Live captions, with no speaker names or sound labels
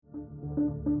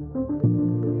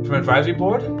From Advisory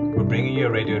Board, we're bringing you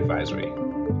a radio advisory,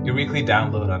 your weekly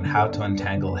download on how to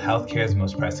untangle healthcare's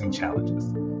most pressing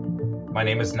challenges. My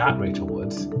name is not Rachel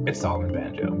Woods, it's Solomon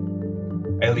Banjo.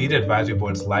 I lead Advisory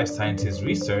Board's life sciences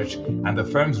research and the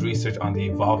firm's research on the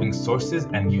evolving sources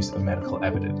and use of medical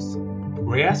evidence.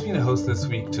 Ray asked me to host this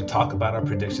week to talk about our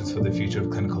predictions for the future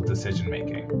of clinical decision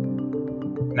making.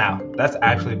 Now, that's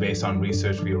actually based on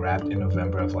research we wrapped in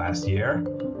November of last year,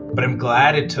 but I'm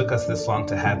glad it took us this long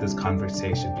to have this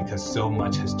conversation because so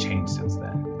much has changed since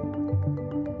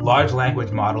then. Large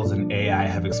language models and AI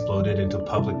have exploded into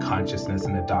public consciousness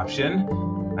and adoption,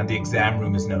 and the exam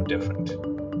room is no different.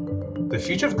 The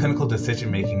future of clinical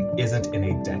decision making isn't in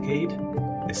a decade,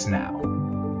 it's now.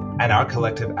 And our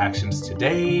collective actions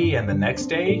today and the next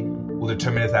day will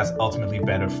determine if that's ultimately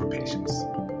better for patients.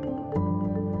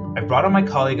 I brought on my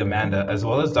colleague Amanda, as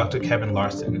well as Dr. Kevin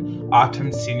Larson,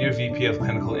 Optum's Senior VP of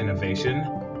Clinical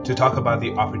Innovation, to talk about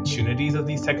the opportunities of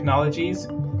these technologies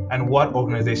and what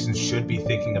organizations should be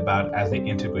thinking about as they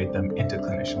integrate them into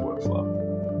clinician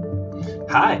workflow.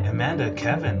 Hi, Amanda,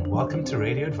 Kevin, welcome to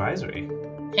Radio Advisory.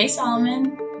 Hey,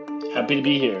 Solomon. Happy to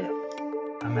be here.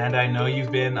 Amanda, I know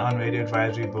you've been on Radio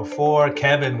Advisory before.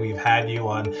 Kevin, we've had you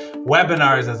on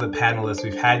webinars as a panelist.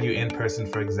 We've had you in person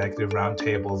for executive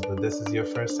roundtables, but this is your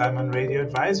first time on Radio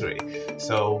Advisory.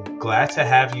 So glad to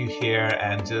have you here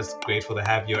and just grateful to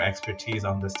have your expertise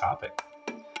on this topic.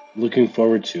 Looking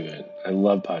forward to it. I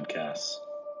love podcasts.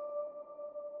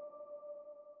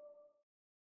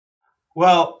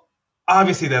 Well,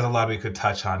 obviously, there's a lot we could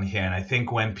touch on here. And I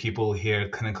think when people hear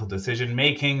clinical decision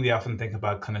making, they often think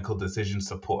about clinical decision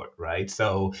support, right?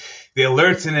 So the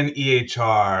alerts in an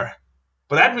EHR,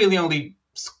 but that really only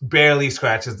barely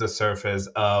scratches the surface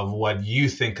of what you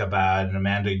think about, and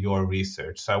Amanda, your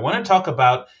research. So I want to talk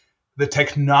about the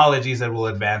technologies that will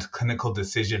advance clinical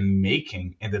decision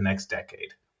making in the next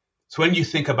decade. So when you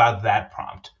think about that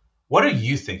prompt, what are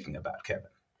you thinking about, Kevin?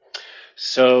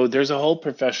 So there's a whole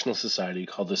professional society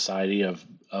called the Society of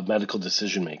Medical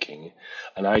Decision Making,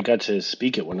 and I got to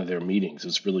speak at one of their meetings. It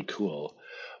was really cool.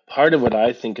 Part of what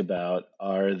I think about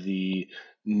are the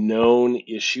known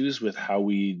issues with how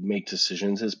we make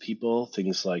decisions as people,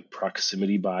 things like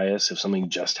proximity bias. If something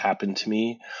just happened to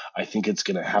me, I think it's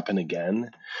going to happen again.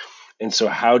 And so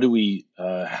how do we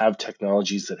have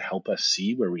technologies that help us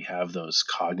see where we have those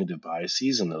cognitive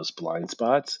biases and those blind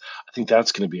spots? I think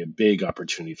that's going to be a big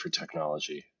opportunity for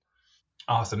technology.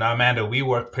 Awesome. Now, Amanda, we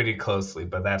work pretty closely,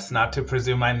 but that's not to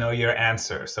presume I know your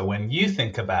answer. So when you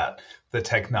think about the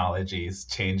technologies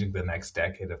changing the next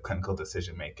decade of clinical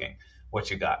decision making,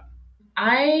 what you got?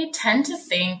 I tend to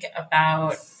think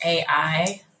about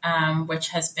AI, which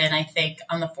has been, I think,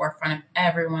 on the forefront of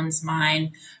everyone's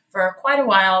mind for quite a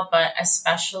while, but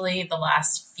especially the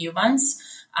last few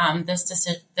months.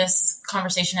 This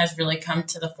conversation has really come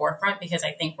to the forefront because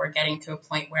I think we're getting to a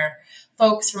point where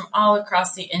folks from all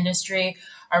across the industry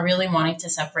are really wanting to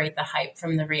separate the hype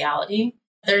from the reality.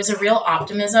 There's a real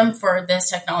optimism for this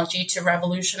technology to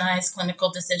revolutionize clinical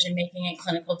decision making and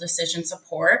clinical decision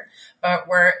support, but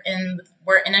we're in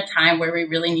a time where we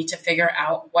really need to figure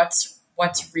out what's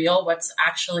real, what's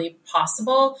actually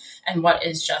possible, and what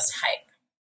is just hype.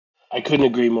 I couldn't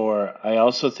agree more. I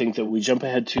also think that we jump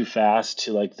ahead too fast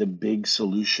to like the big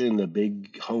solution, the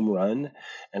big home run.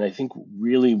 And I think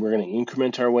really we're going to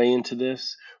increment our way into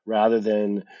this rather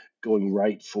than going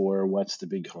right for what's the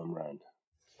big home run.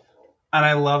 And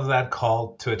I love that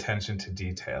call to attention to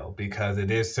detail because it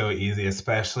is so easy,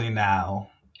 especially now.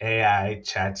 AI,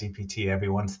 ChatGPT,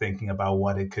 everyone's thinking about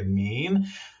what it could mean.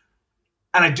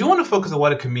 And I do want to focus on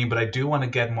what it could mean, but I do want to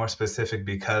get more specific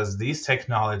because these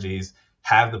technologies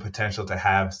have the potential to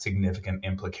have significant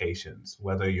implications,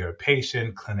 whether you're a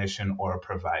patient, clinician, or a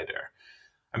provider.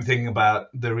 I'm thinking about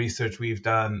the research we've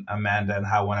done, Amanda, and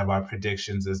how one of our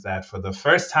predictions is that for the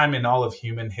first time in all of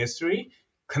human history,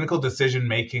 clinical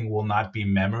decision-making will not be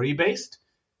memory-based,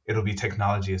 it'll be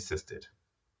technology-assisted.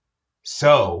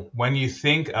 So when you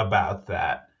think about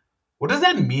that, what does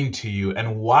that mean to you,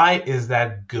 and why is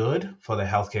that good for the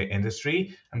healthcare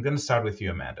industry? I'm going to start with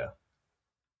you, Amanda.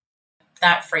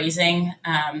 That phrasing,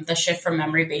 the shift from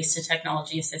memory-based to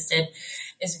technology-assisted,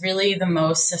 is really the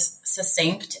most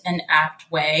succinct and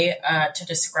apt way to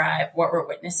describe what we're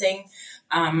witnessing.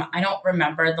 I don't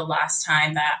remember the last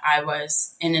time that I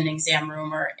was in an exam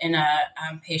room or in a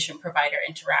patient-provider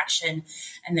interaction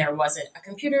and there wasn't a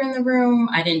computer in the room.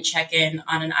 I didn't check in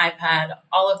on an iPad.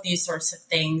 All of these sorts of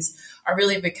things are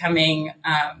really becoming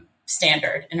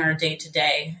standard in our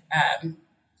day-to-day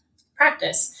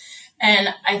practice.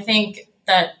 And I think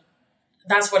that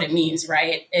that's what it means,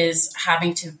 right? Is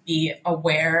having to be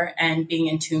aware and being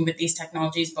in tune with these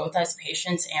technologies, both as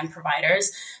patients and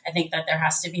providers. I think that there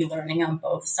has to be learning on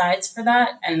both sides for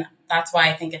that. And that's why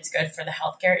I think it's good for the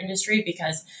healthcare industry,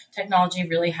 because technology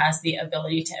really has the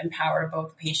ability to empower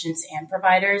both patients and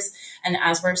providers. And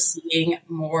as we're seeing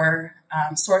more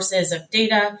sources of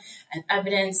data and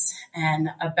evidence and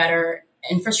a better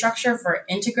infrastructure for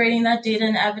integrating that data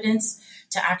and evidence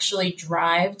to actually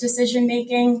drive decision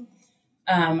making,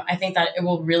 I think that it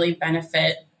will really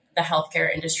benefit the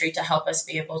healthcare industry to help us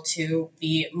be able to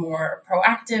be more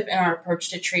proactive in our approach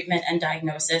to treatment and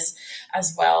diagnosis,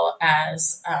 as well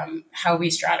as how we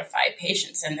stratify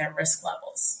patients and their risk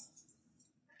levels.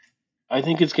 I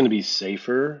think it's going to be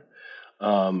safer.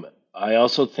 I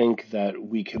also think that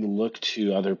we can look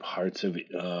to other parts of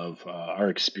our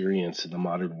experience in the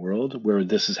modern world where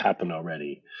this has happened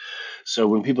already. So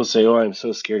when people say, "Oh, I'm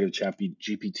so scared of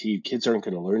GPT, kids aren't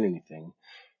going to learn anything."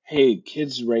 Hey,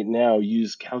 kids right now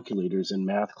use calculators in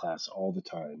math class all the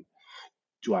time.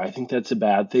 Do I think that's a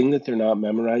bad thing that they're not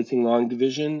memorizing long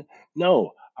division?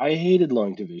 No, I hated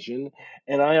long division,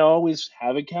 and I always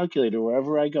have a calculator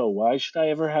wherever I go. Why should I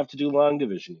ever have to do long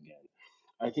division again?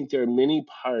 I think there are many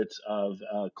parts of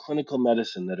clinical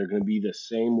medicine that are going to be the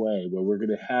same way, where we're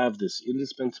going to have this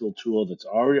indispensable tool that's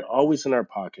already always in our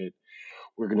pocket.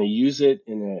 We're going to use it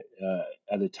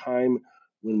at a time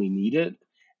when we need it,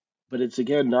 but it's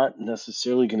again not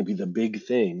necessarily going to be the big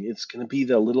thing. It's going to be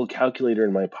the little calculator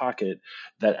in my pocket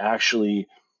that actually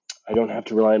I don't have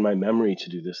to rely on my memory to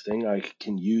do this thing. I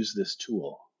can use this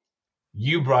tool.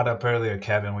 You brought up earlier,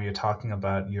 Kevin, when you're talking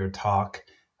about your talk,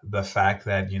 the fact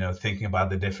that, thinking about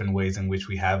the different ways in which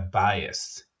we have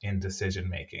bias in decision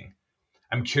making.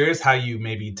 I'm curious how you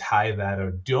maybe tie that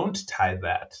or don't tie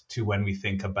that to when we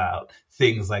think about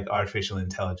things like artificial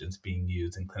intelligence being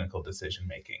used in clinical decision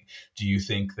making. Do you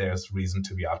think there's reason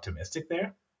to be optimistic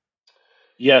there?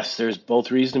 Yes, there's both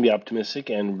reason to be optimistic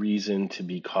and reason to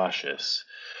be cautious,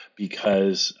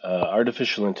 because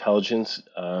artificial intelligence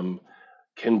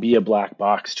can be a black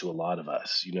box to a lot of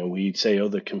us. We'd say, "Oh,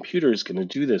 the computer is going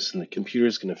to do this and the computer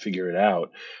is going to figure it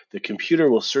out. The computer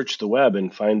will search the web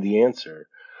and find the answer."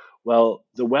 Well,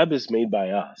 the web is made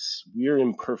by us. We're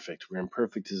imperfect. We're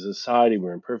imperfect as a society.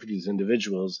 We're imperfect as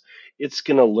individuals. It's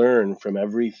going to learn from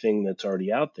everything that's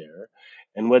already out there.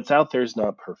 And what's out there is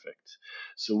not perfect.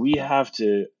 So we have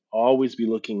to always be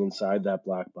looking inside that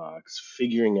black box,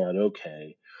 figuring out,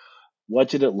 okay, what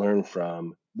did it learn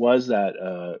from? Was that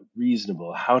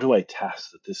reasonable? How do I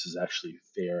test that this is actually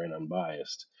fair and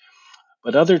unbiased?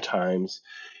 But other times,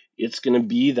 it's going to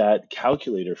be that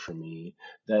calculator for me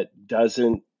that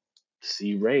doesn't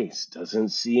see race, doesn't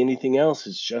see anything else.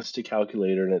 It's just a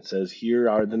calculator, and it says, here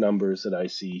are the numbers that I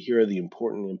see. Here are the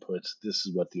important inputs. This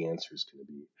is what the answer is going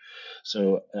to be.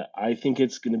 So I think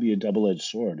it's going to be a double-edged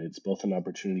sword. It's both an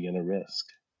opportunity and a risk.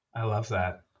 I love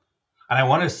that. And I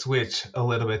want to switch a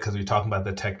little bit because we're talking about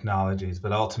the technologies,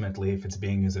 but ultimately, if it's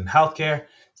being used in healthcare,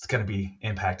 it's going to be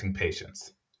impacting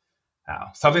patients.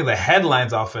 Now, something the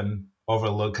headlines often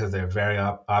overlook because they're very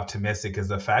optimistic is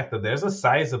the fact that there's a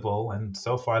sizable, and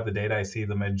so far the data I see,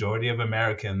 the majority of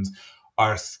Americans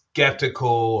are skeptical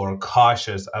or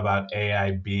cautious about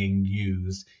AI being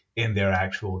used in their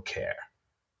actual care.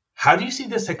 How do you see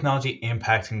this technology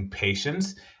impacting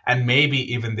patients and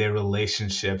maybe even their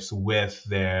relationships with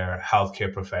their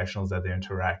healthcare professionals that they're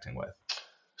interacting with?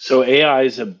 So AI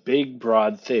is a big,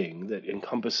 broad thing that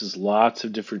encompasses lots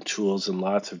of different tools and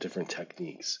lots of different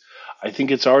techniques. I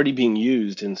think it's already being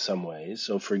used in some ways.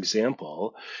 So, for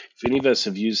example, if any of us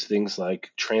have used things like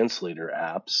translator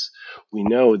apps, we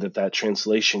know that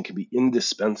translation can be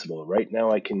indispensable. Right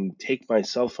now, I can take my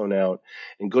cell phone out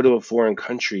and go to a foreign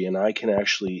country, and I can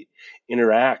actually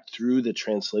interact through the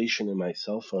translation in my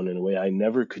cell phone in a way I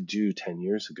never could do 10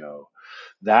 years ago.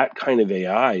 That kind of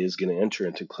AI is going to enter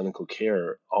into clinical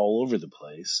care all over the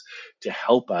place to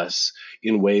help us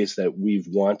in ways that we've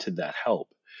wanted that help.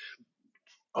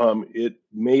 It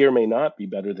may or may not be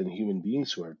better than human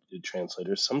beings who are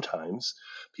translators. Sometimes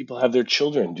people have their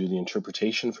children do the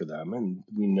interpretation for them, and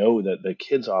we know that the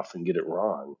kids often get it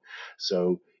wrong.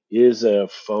 So, is a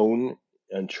phone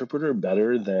interpreter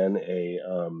better than a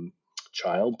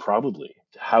child? Probably.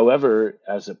 However,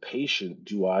 as a patient,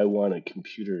 do I want a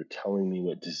computer telling me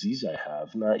what disease I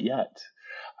have? Not yet.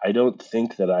 I don't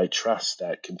think that I trust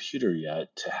that computer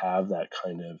yet to have that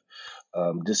kind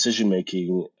of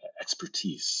decision-making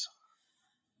expertise.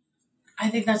 I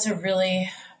think that's a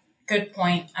really good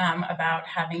point about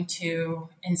having to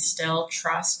instill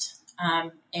trust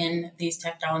in these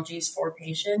technologies for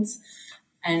patients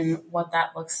and what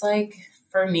that looks like.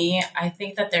 for me, I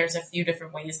think that there's a few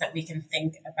different ways that we can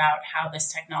think about how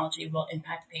this technology will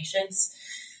impact patients.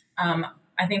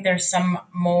 I think there's some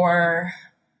more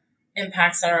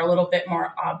impacts that are a little bit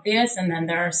more obvious, and then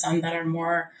there are some that are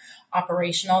more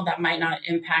operational that might not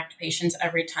impact patients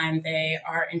every time they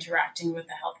are interacting with a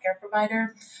healthcare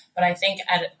provider. But I think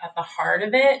at the heart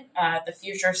of it, the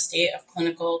future state of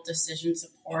clinical decision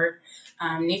support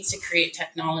needs to create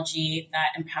technology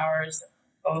that empowers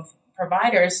both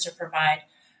providers to provide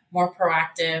more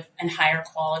proactive and higher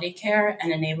quality care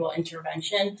and enable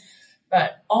intervention,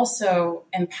 but also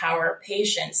empower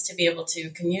patients to be able to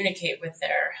communicate with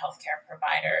their healthcare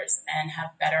providers and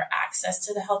have better access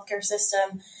to the healthcare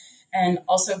system, and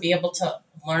also be able to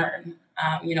learn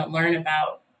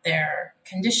about their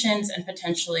conditions and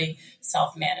potentially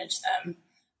self-manage them.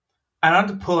 I want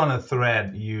to pull on a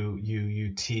thread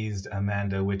you teased,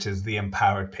 Amanda, which is the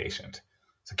empowered patient.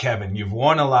 So Kevin, you've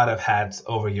worn a lot of hats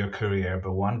over your career,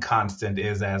 but one constant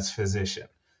is as physician.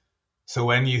 So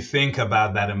when you think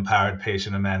about that empowered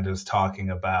patient Amanda's talking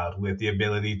about, with the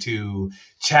ability to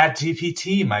chat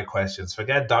GPT my questions,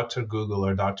 forget Dr. Google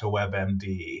or Dr.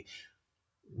 WebMD,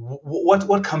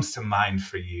 what comes to mind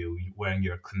for you wearing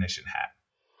your clinician hat?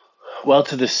 Well,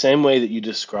 to the same way that you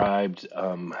described,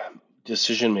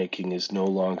 decision making is no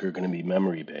longer going to be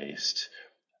memory based.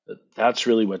 That's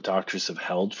really what doctors have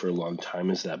held for a long time,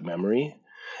 is that memory.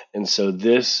 And so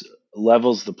this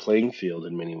levels the playing field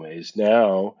in many ways.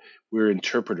 Now we're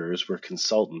interpreters, we're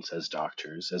consultants as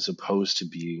doctors, as opposed to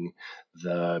being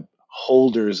the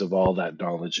holders of all that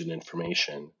knowledge and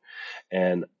information.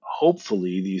 And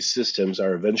hopefully these systems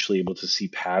are eventually able to see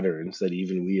patterns that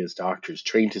even we as doctors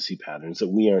train to see patterns that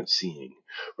we aren't seeing,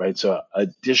 right? So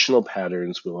additional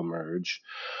patterns will emerge.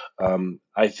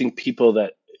 I think people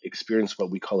that experience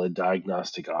what we call a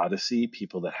diagnostic odyssey,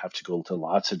 people that have to go to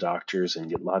lots of doctors and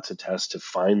get lots of tests to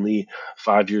finally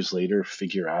 5 years later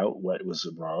figure out what was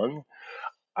wrong.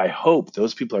 I hope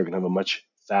those people are going to have a much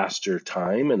faster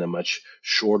time and a much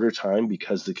shorter time,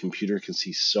 because the computer can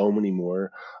see so many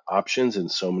more options and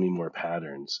so many more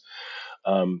patterns.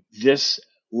 This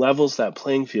levels that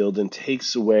playing field and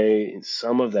takes away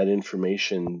some of that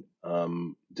information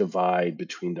divide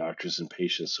between doctors and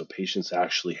patients. So patients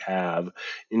actually have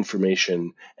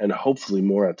information and hopefully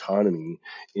more autonomy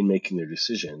in making their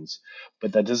decisions.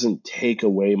 But that doesn't take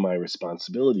away my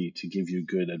responsibility to give you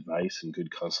good advice and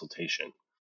good consultation.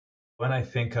 When I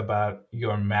think about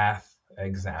your math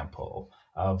example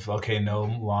of, okay, no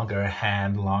longer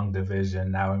hand long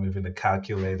division, now we're moving to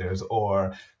calculators,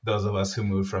 or those of us who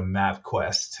moved from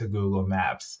MapQuest to Google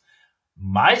Maps,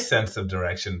 my sense of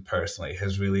direction personally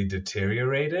has really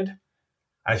deteriorated.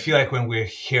 I feel like when we're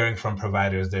hearing from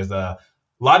providers, there's a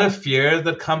lot of fear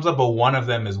that comes up, but one of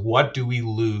them is, what do we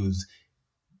lose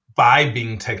by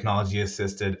being technology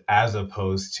assisted, as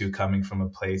opposed to coming from a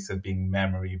place of being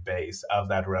memory based, of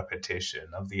that repetition,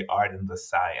 of the art and the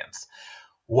science?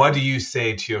 What do you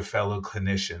say to your fellow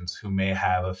clinicians who may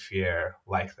have a fear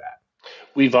like that?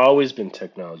 We've always been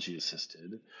technology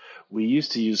assisted. We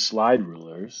used to use slide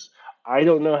rulers. I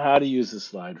don't know how to use a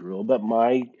slide rule, but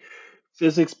my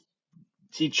physics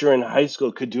teacher in high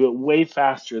school could do it way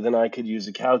faster than I could use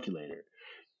a calculator.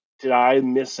 Did I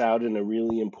miss out on a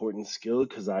really important skill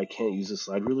because I can't use a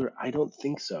slide ruler? I don't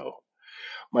think so.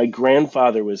 My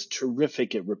grandfather was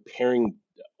terrific at repairing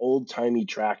old-timey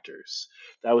tractors.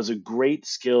 That was a great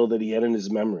skill that he had in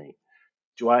his memory.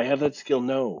 Do I have that skill?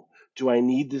 No. Do I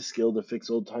need this skill to fix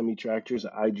old-timey tractors?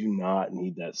 I do not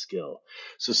need that skill.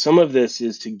 So some of this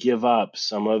is to give up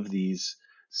some of these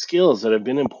skills that have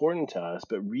been important to us,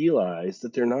 but realize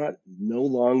that no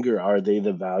longer are they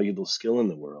the valuable skill in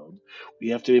the world. We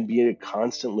have to be in a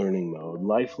constant learning mode,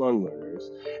 lifelong learners,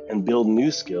 and build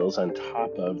new skills on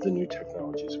top of the new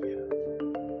technologies we have.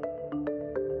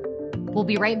 We'll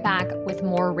be right back with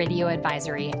more Radio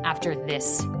Advisory after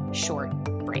this short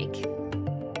break.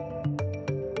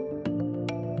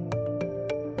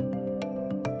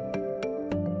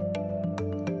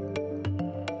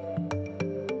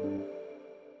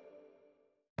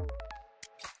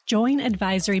 Join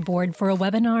Advisory Board for a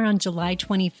webinar on July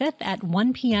 25th at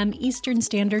 1 p.m. Eastern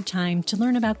Standard Time to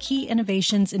learn about key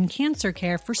innovations in cancer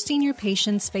care for senior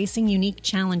patients facing unique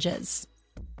challenges.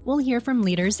 We'll hear from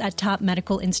leaders at top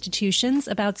medical institutions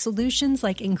about solutions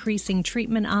like increasing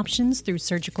treatment options through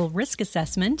surgical risk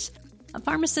assessment, a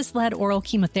pharmacist-led oral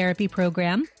chemotherapy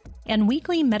program, and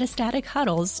weekly metastatic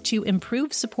huddles to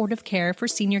improve supportive care for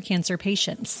senior cancer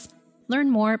patients. Learn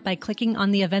more by clicking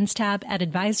on the events tab at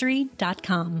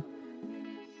advisory.com.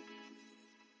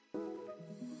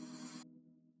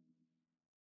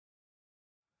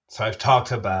 So I've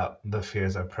talked about the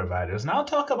fears of providers. Now I'll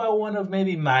talk about one of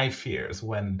maybe my fears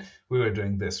when we were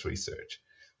doing this research,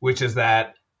 which is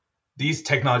that these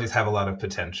technologies have a lot of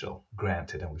potential,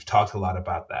 granted, and we've talked a lot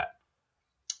about that.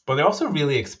 But they're also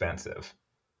really expensive.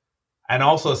 And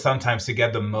also sometimes to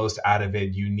get the most out of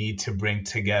it, you need to bring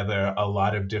together a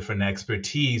lot of different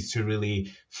expertise to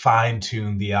really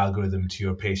fine-tune the algorithm to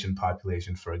your patient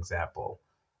population, for example.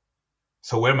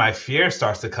 So where my fear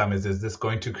starts to come is this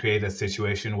going to create a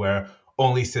situation where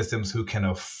only systems who can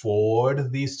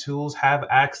afford these tools have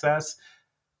access?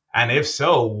 And if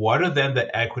so, what are then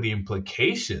the equity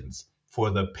implications for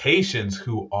the patients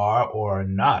who are or are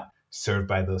not served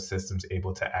by those systems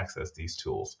able to access these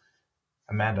tools?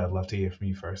 Amanda, I'd love to hear from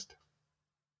you first.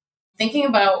 Thinking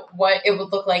about what it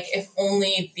would look like if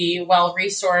only the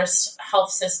well-resourced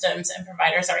health systems and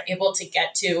providers are able to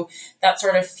get to that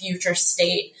sort of future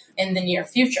state in the near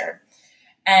future.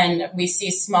 And we see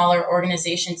smaller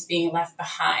organizations being left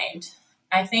behind.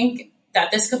 I think that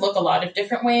this could look a lot of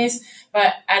different ways,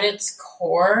 but at its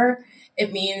core,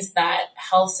 it means that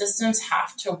health systems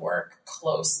have to work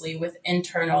closely with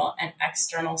internal and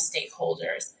external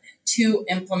stakeholders to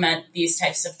implement these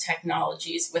types of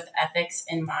technologies with ethics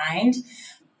in mind.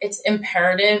 It's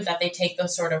imperative that they take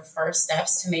those sort of first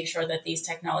steps to make sure that these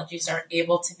technologies are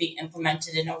able to be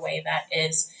implemented in a way that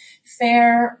is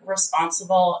fair,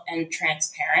 responsible, and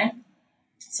transparent,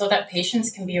 so that patients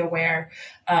can be aware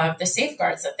of the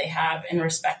safeguards that they have in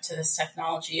respect to this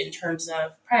technology in terms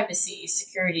of privacy,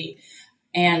 security,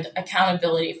 and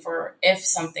accountability for if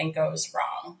something goes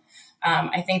wrong.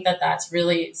 I think that that's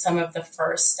really some of the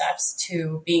first steps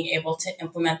to being able to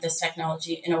implement this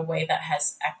technology in a way that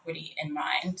has equity in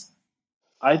mind.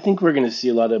 I think we're going to see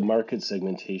a lot of market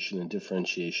segmentation and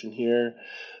differentiation here.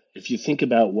 If you think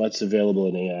about what's available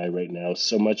in AI right now,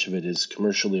 so much of it is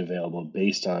commercially available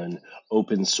based on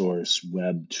open source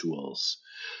web tools.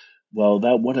 Well,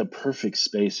 what a perfect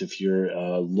space if you're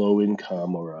a low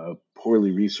income or a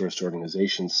poorly resourced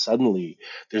organization. Suddenly,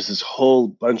 there's this whole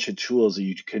bunch of tools that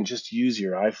you can just use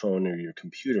your iPhone or your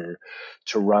computer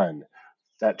to run.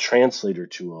 That translator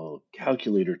tool,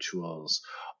 calculator tools,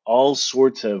 all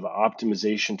sorts of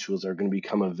optimization tools are going to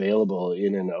become available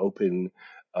in an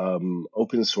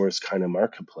open source kind of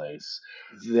marketplace.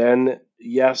 Then,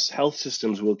 yes, health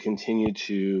systems will continue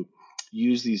to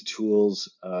use these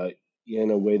tools in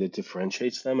a way that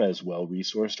differentiates them as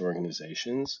well-resourced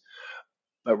organizations.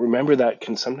 But remember, that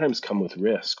can sometimes come with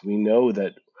risk. We know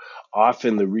that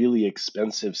often the really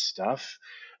expensive stuff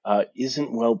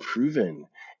isn't well proven,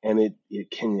 and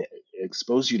it can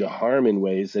expose you to harm in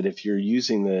ways that if you're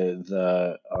using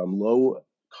the low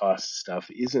cost stuff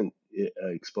isn't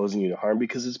exposing you to harm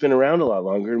because it's been around a lot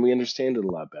longer and we understand it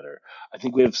a lot better. I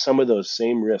think we have some of those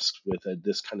same risks with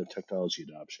this kind of technology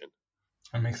adoption.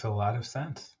 That makes a lot of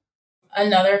sense.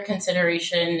 Another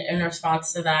consideration in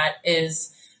response to that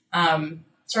is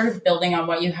sort of building on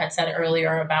what you had said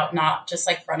earlier about not just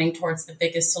like running towards the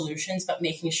biggest solutions, but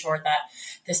making sure that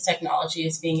this technology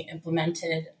is being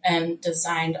implemented and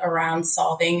designed around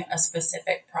solving a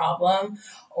specific problem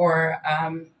or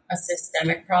a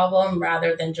systemic problem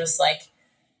rather than just like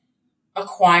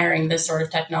acquiring this sort of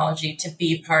technology to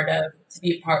be part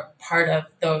of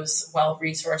those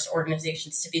well-resourced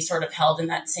organizations, to be sort of held in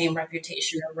that same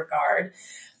reputation or regard.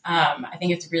 I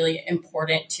think it's really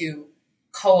important to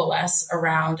coalesce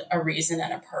around a reason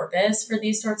and a purpose for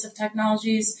these sorts of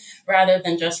technologies rather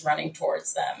than just running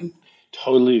towards them.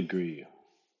 Totally agree.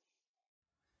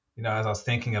 You know, as I was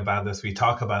thinking about this, we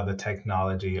talk about the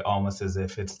technology almost as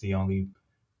if it's the only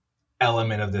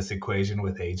element of this equation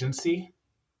with agency.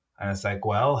 And it's like,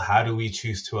 well, how do we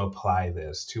choose to apply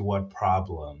this? To what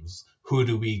problems? Who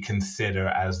do we consider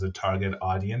as the target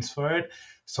audience for it?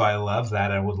 So I love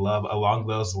that. I would love, along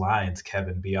those lines,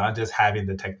 Kevin, beyond just having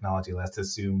the technology, let's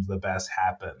assume the best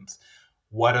happens.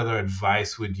 What other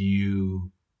advice would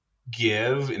you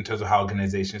give in terms of how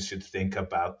organizations should think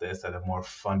about this at a more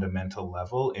fundamental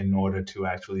level in order to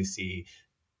actually see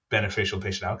beneficial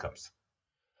patient outcomes?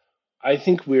 I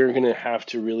think we're going to have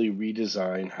to really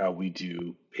redesign how we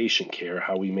do patient care,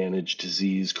 how we manage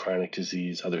disease, chronic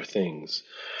disease, other things.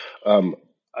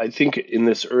 I think in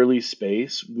this early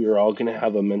space, we're all going to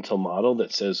have a mental model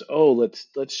that says, "Oh,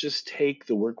 let's just take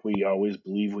the work we always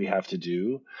believe we have to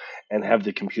do, and have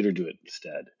the computer do it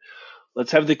instead.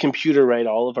 Let's have the computer write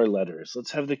all of our letters.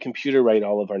 Let's have the computer write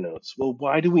all of our notes." Well,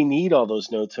 why do we need all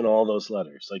those notes and all those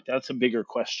letters? Like, that's a bigger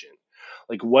question.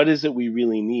 Like, what is it we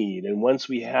really need? And once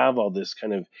we have all this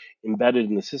kind of embedded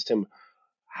in the system,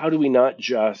 how do we not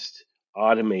just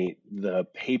automate the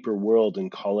paper world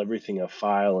and call everything a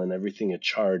file and everything a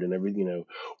chart and everything,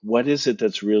 what is it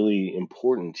that's really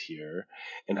important here?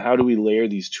 And how do we layer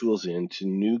these tools into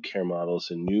new care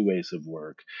models and new ways of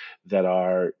work that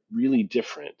are really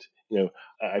different?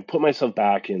 I put myself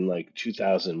back in like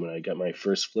 2000 when I got my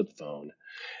first flip phone.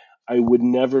 I would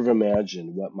never have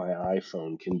imagined what my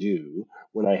iPhone can do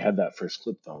when I had that first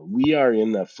flip phone. We are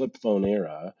in the flip phone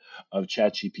era of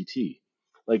ChatGPT.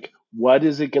 Like, what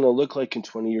is it going to look like in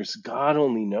 20 years? God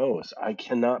only knows. I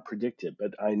cannot predict it,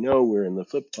 but I know we're in the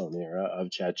flip phone era of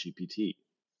ChatGPT.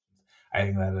 I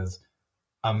think that is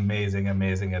amazing,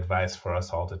 amazing advice for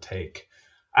us all to take.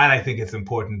 And I think it's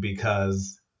important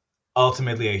because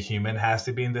ultimately a human has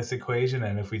to be in this equation.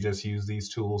 And if we just use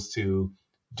these tools to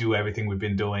do everything we've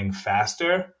been doing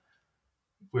faster,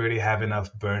 we already have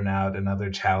enough burnout and other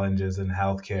challenges in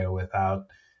healthcare without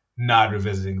not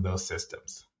revisiting those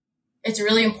systems. It's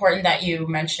really important that you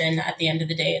mention at the end of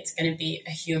the day, it's going to be a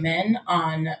human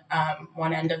on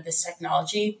one end of this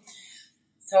technology.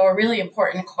 So a really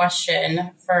important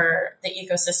question for the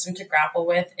ecosystem to grapple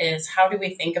with is how do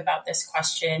we think about this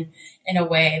question in a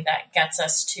way that gets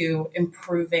us to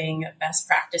improving best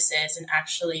practices and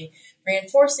actually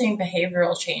reinforcing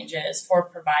behavioral changes for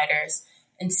providers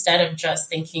instead of just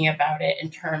thinking about it in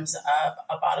terms of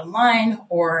a bottom line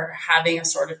or having a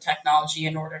sort of technology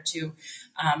in order to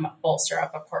bolster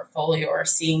up a portfolio or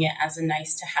seeing it as a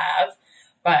nice to have,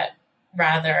 but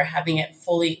rather having it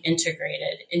fully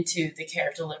integrated into the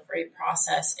care delivery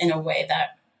process in a way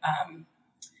that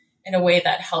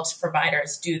helps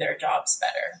providers do their jobs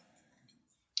better.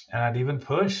 And I'd even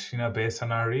push, based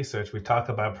on our research, we talk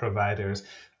about providers.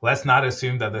 Let's not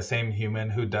assume that the same human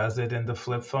who does it in the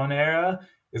flip phone era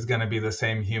is going to be the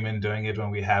same human doing it when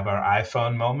we have our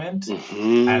iPhone moment.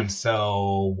 Mm-hmm. And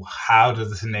so how does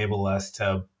this enable us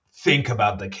to think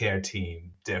about the care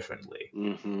team differently?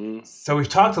 Mm-hmm. So we've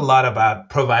talked a lot about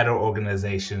provider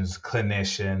organizations,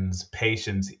 clinicians,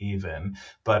 patients even,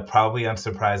 but probably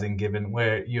unsurprising given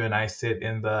where you and I sit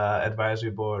in the advisory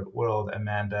board world,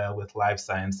 Amanda, with life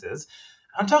sciences.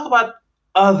 I'm talking about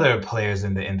other players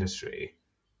in the industry.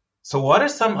 So what are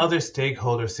some other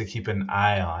stakeholders to keep an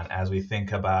eye on as we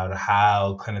think about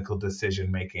how clinical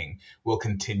decision-making will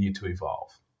continue to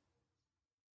evolve?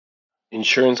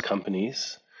 Insurance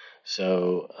companies.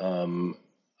 So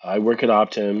I work at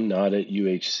Optum, not at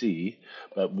UHC,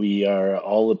 but we are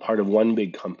all a part of one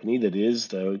big company that is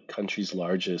the country's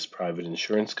largest private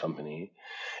insurance company.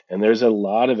 And there's a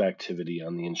lot of activity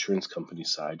on the insurance company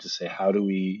side to say, how do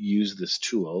we use this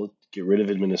tool, get rid of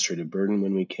administrative burden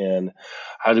when we can?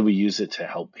 How do we use it to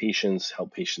help patients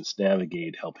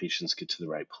navigate, help patients get to the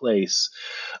right place?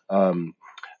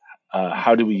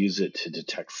 How do we use it to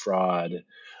detect fraud?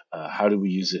 How do we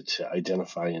use it to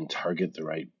identify and target the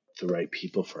right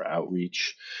people for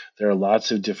outreach? There are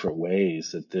lots of different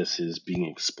ways that this is being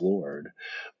explored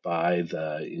by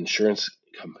the insurance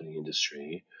company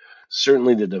industry.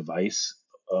 Certainly the device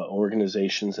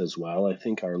organizations as well, I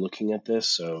think, are looking at this.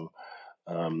 So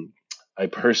I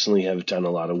personally have done a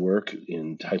lot of work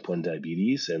in type 1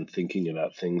 diabetes and thinking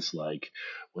about things like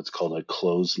what's called a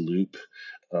closed loop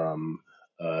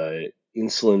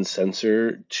insulin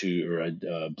sensor or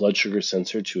a blood sugar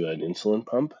sensor to an insulin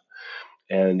pump.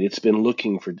 And it's been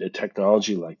looking for a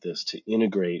technology like this to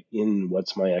integrate in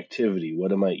what's my activity,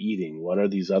 what am I eating, what are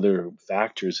these other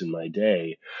factors in my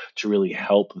day to really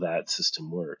help that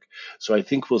system work. So I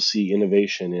think we'll see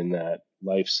innovation in that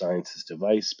life sciences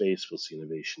device space. We'll see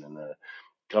innovation in the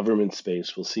government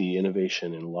space. We'll see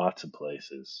innovation in lots of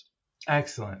places.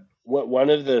 Excellent. One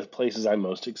of the places I'm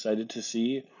most excited to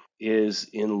see is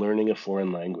in learning a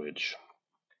foreign language.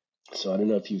 So I don't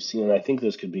know if you've seen it. I think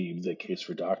this could be the case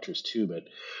for doctors too, but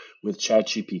with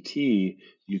ChatGPT,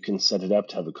 you can set it up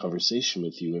to have a conversation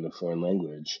with you in a foreign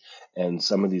language. And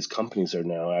some of these companies are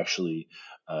now actually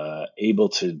able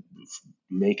to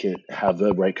make it have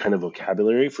the right kind of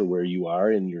vocabulary for where you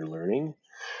are in your learning.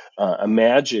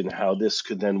 Imagine how this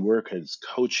could then work as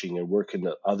coaching and work in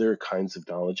the other kinds of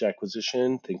knowledge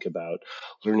acquisition. Think about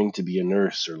learning to be a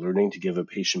nurse or learning to give a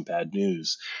patient bad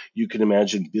news. You can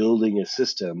imagine building a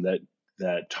system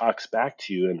that talks back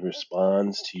to you and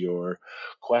responds to your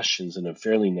questions in a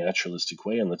fairly naturalistic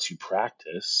way and lets you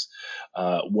practice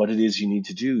what it is you need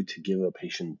to do to give a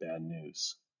patient bad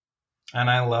news. And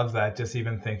I love that, just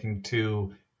even thinking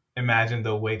to imagine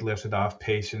the weight lifted off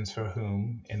patients for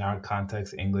whom, in our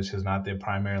context, English is not their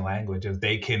primary language. If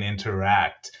they can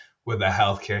interact with a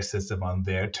healthcare system on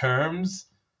their terms,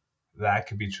 that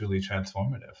could be truly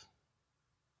transformative.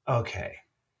 Okay.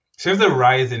 So if the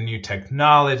rise in new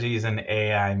technologies and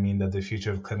AI mean that the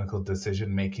future of clinical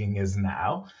decision-making is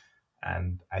now,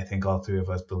 And I think all three of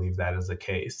us believe that is the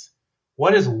case.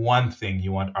 What is one thing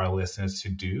you want our listeners to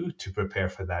do to prepare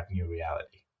for that new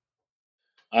reality?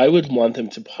 I would want them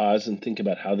to pause and think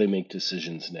about how they make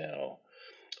decisions now.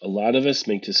 A lot of us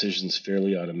make decisions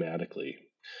fairly automatically.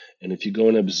 And if you go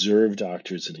and observe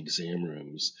doctors in exam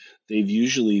rooms, they've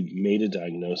usually made a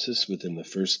diagnosis within the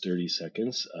first 30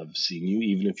 seconds of seeing you,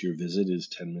 even if your visit is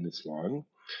 10 minutes long.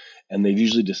 And they've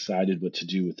usually decided what to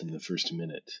do within the first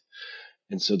minute.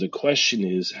 And so the question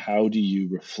is, how do you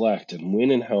reflect, and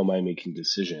when and how am I making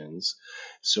decisions?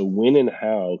 So when and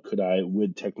how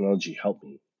would technology help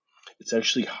me? It's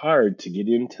actually hard to get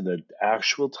into the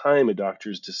actual time a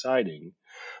doctor is deciding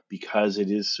because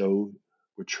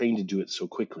we're trained to do it so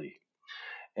quickly.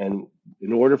 And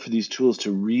in order for these tools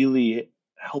to really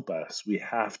help us, we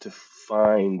have to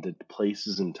find the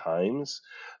places and times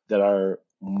that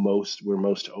we're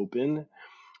most open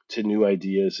to new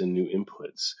ideas and new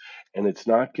inputs. And it's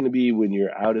not going to be when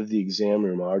you're out of the exam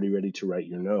room already ready to write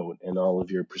your note and all of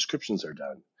your prescriptions are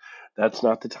done. That's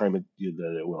not the time that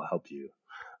it will help you.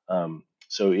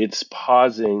 So it's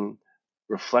pausing,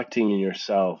 reflecting in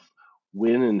yourself.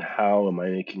 When and how am I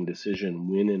making a decision?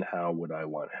 When and how would I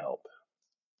want help?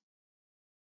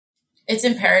 It's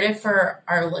imperative for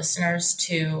our listeners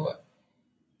to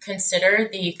consider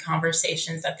the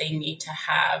conversations that they need to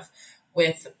have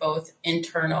with both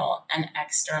internal and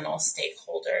external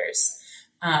stakeholders,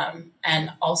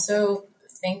 and also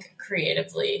think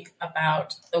creatively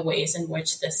about the ways in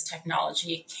which this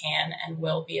technology can and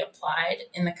will be applied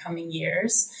in the coming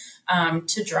years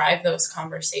to drive those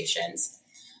conversations.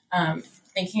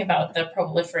 Thinking about the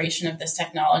proliferation of this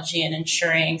technology and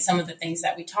ensuring some of the things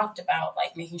that we talked about,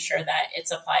 like making sure that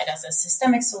it's applied as a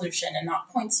systemic solution and not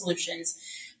point solutions,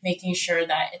 making sure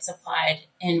that it's applied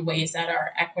in ways that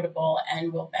are equitable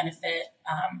and will benefit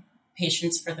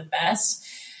patients for the best.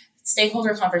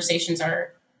 Stakeholder conversations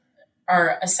are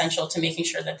essential to making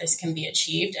sure that this can be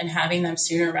achieved, and having them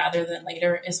sooner rather than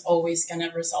later is always going to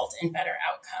result in better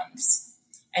outcomes,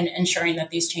 and ensuring that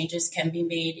these changes can be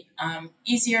made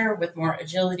easier with more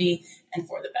agility and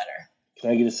for the better.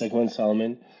 Can I get a second one,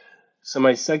 Solomon? So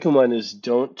my second one is,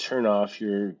 don't turn off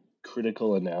your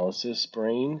critical analysis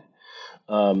brain.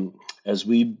 As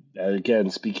we, again,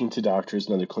 speaking to doctors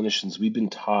and other clinicians, we've been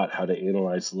taught how to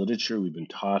analyze literature. We've been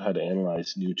taught how to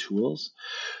analyze new tools.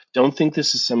 Don't think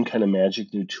this is some kind of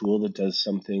magic new tool that does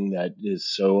something that is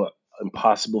so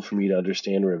impossible for me to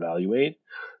understand or evaluate.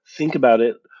 Think about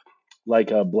it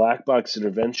like a black box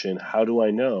intervention. How do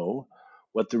I know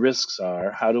what the risks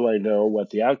are? How do I know what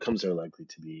the outcomes are likely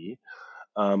to be?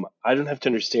 I don't have to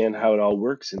understand how it all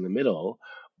works in the middle.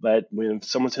 But when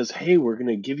someone says, hey, we're going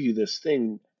to give you this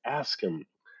thing, ask them,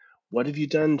 what have you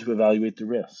done to evaluate the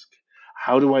risk?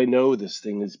 How do I know this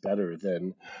thing is better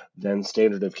than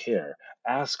standard of care?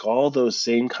 Ask all those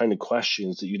same kind of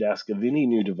questions that you'd ask of any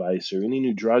new device or any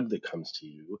new drug that comes to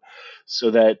you,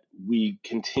 so that we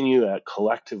continue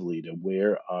collectively to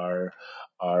wear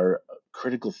our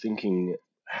critical thinking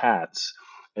hats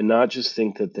and not just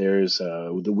think that there's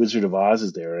the Wizard of Oz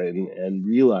is there and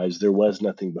realize there was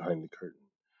nothing behind the curtain.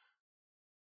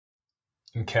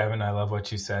 And Kevin, I love what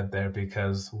you said there,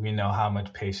 because we know how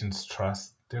much patients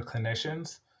trust their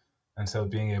clinicians. And so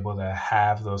being able to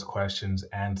have those questions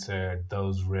answered,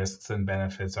 those risks and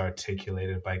benefits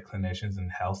articulated by clinicians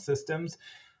and health systems,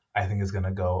 I think is going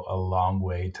to go a long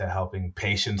way to helping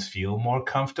patients feel more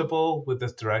comfortable with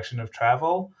this direction of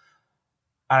travel.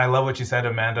 And I love what you said,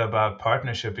 Amanda, about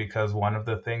partnership, because one of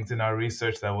the things in our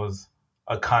research that was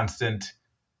a constant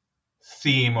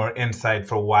theme or insight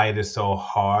for why it is so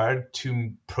hard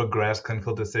to progress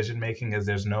clinical decision making is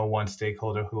there's no one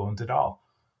stakeholder who owns it all.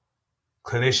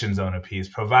 Clinicians own a piece,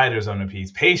 providers own a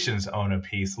piece, patients own a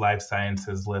piece, life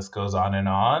sciences list goes on.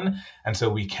 And so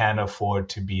we can't afford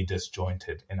to be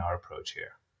disjointed in our approach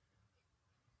here.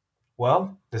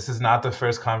 Well, this is not the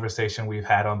first conversation we've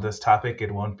had on this topic.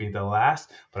 It won't be the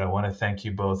last, but I want to thank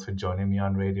you both for joining me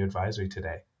on Radio Advisory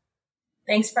today.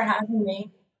 Thanks for having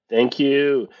me. Thank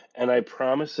you. And I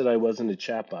promise that I wasn't a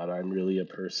chatbot. I'm really a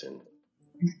person.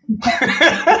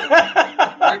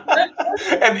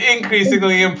 An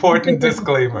increasingly important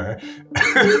disclaimer.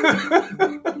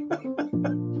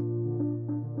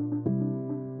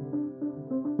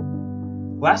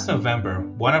 Last November,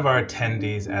 one of our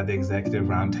attendees at the Executive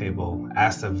Roundtable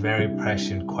asked a very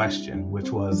prescient question, which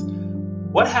was,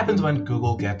 what happens when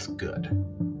Google gets good?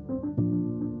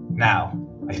 Now,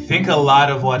 I think a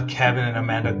lot of what Kevin and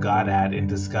Amanda got at in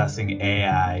discussing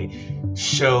AI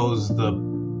shows the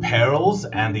perils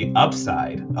and the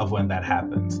upside of when that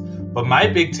happens. But my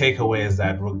big takeaway is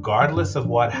that regardless of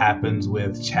what happens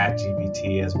with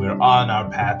ChatGPT as we're on our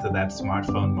path to that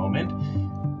smartphone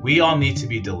moment, we all need to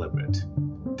be deliberate.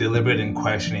 Deliberate in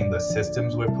questioning the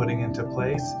systems we're putting into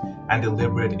place, and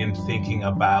deliberate in thinking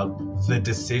about the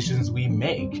decisions we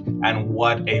make and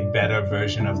what a better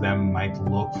version of them might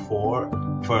look for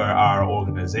our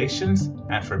organizations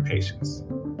and for patients.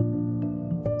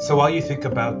 So while you think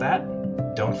about that,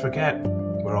 don't forget,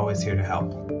 we're always here to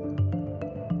help.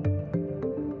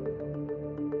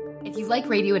 If you like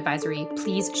Radio Advisory,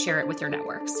 please share it with your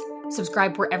networks.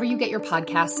 Subscribe wherever you get your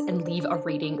podcasts and leave a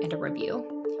rating and a review.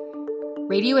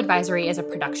 Radio Advisory is a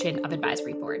production of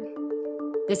Advisory Board.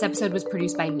 This episode was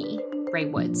produced by me, Ray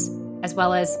Woods, as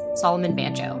well as Solomon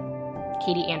Banjo,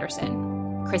 Katie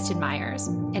Anderson, Kristen Myers,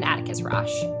 and Atticus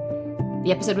Rosh.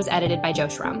 The episode was edited by Joe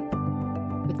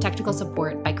Schrum, with technical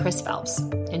support by Chris Phelps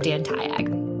and Dan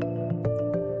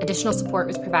Tyag. Additional support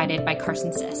was provided by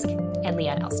Carson Sisk and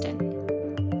Leanne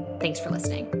Elston. Thanks for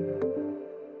listening.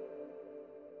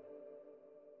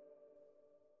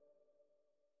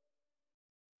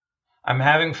 I'm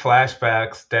having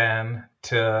flashbacks, Dan,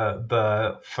 to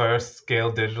the first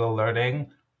Scale Digital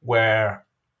Learning, where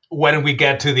when we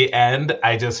get to the end,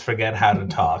 I just forget how to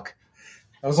talk.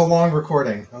 That was a long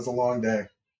recording. That was a long day.